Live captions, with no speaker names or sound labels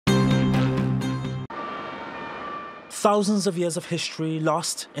Thousands of years of history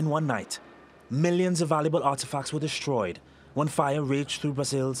lost in one night. Millions of valuable artifacts were destroyed when fire raged through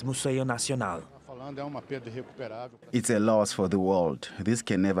Brazil's Museu Nacional. It's a loss for the world. This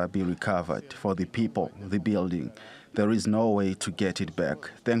can never be recovered. For the people, the building, there is no way to get it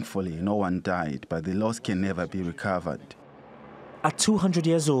back. Thankfully, no one died, but the loss can never be recovered. At 200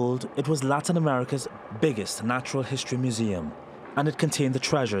 years old, it was Latin America's biggest natural history museum, and it contained the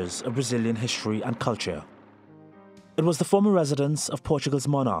treasures of Brazilian history and culture. It was the former residence of Portugal's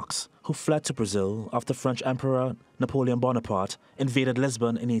monarchs who fled to Brazil after French Emperor Napoleon Bonaparte invaded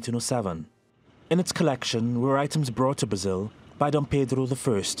Lisbon in 1807. In its collection were items brought to Brazil by Dom Pedro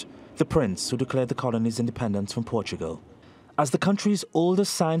I, the prince who declared the colony's independence from Portugal. As the country's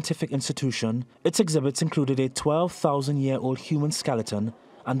oldest scientific institution, its exhibits included a 12,000-year-old human skeleton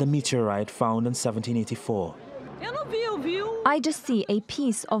and a meteorite found in 1784. I just see a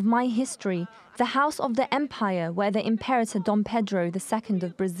piece of my history, the house of the empire where the Imperator Dom Pedro II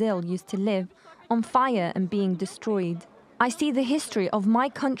of Brazil used to live, on fire and being destroyed. I see the history of my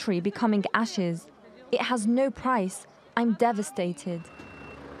country becoming ashes. It has no price. I'm devastated.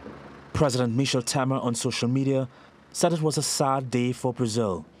 President Michel Temer on social media said it was a sad day for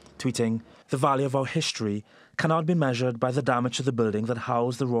Brazil, tweeting, "The value of our history cannot be measured by the damage to the building that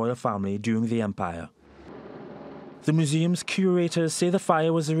housed the royal family during the empire." The museum's curators say the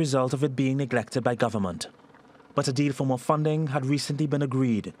fire was a result of it being neglected by government. But a deal for more funding had recently been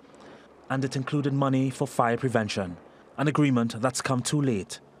agreed, and it included money for fire prevention, an agreement that's come too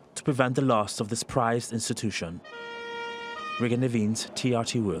late to prevent the loss of this prized institution. Reagan Des Vignes,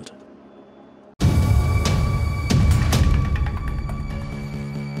 TRT World.